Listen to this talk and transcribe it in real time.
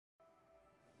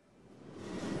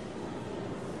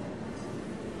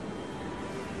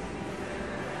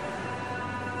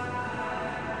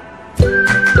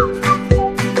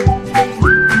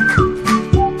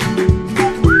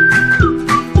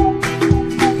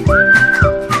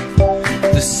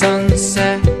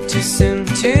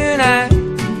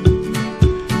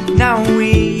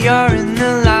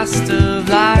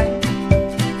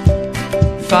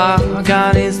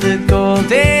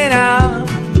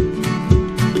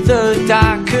The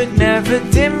dark could never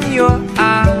dim your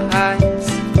eyes.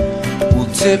 We'll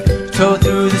tiptoe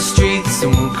through the streets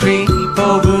and we'll creep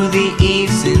over the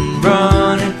eaves and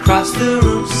run across the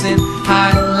roofs and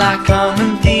hide like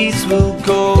common thieves. We'll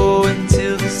go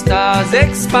until the stars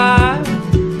expire.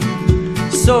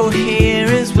 So here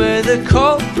is where the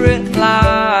culprit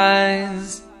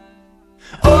lies.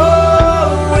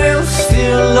 Oh, we'll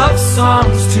steal love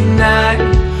songs tonight.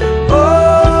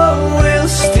 Oh, we'll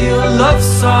steal love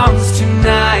songs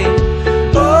tonight.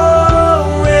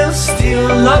 Oh, we'll steal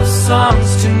love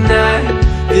songs tonight.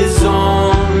 There's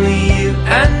only you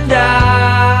and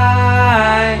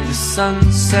I. The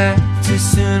sunset too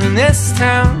soon in this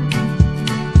town.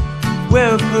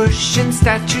 We're pushing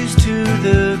statues to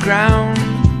the ground.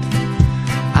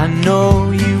 I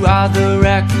know you are the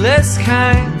reckless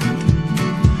kind.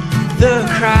 The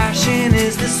crashing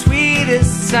is the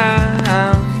sweetest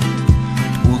sound.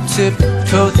 We'll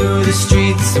tiptoe through the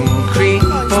streets and we'll creep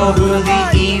over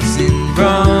the eaves and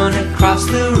run across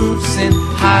the roofs and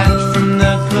hide from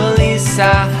the police.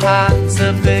 Our hearts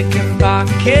are picking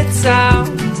pockets out.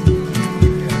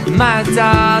 My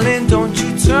darling, don't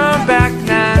you turn back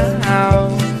now.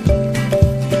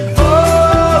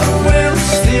 Oh, we'll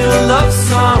steal love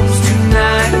songs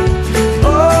tonight.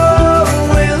 Oh,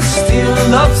 we'll steal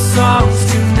love songs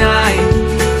tonight.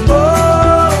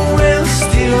 Oh, we'll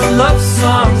steal love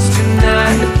songs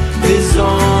tonight. There's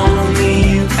only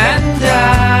you and I.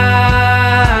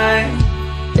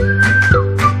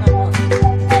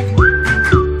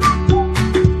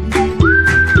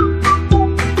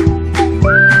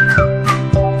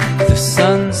 The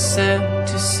sunset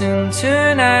too soon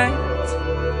tonight.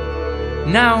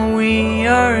 Now we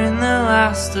are in the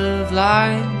last of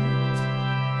light.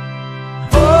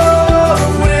 Oh,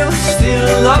 we'll steal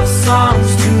love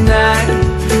songs tonight.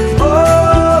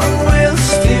 Oh, we'll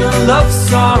steal love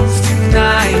songs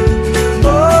tonight.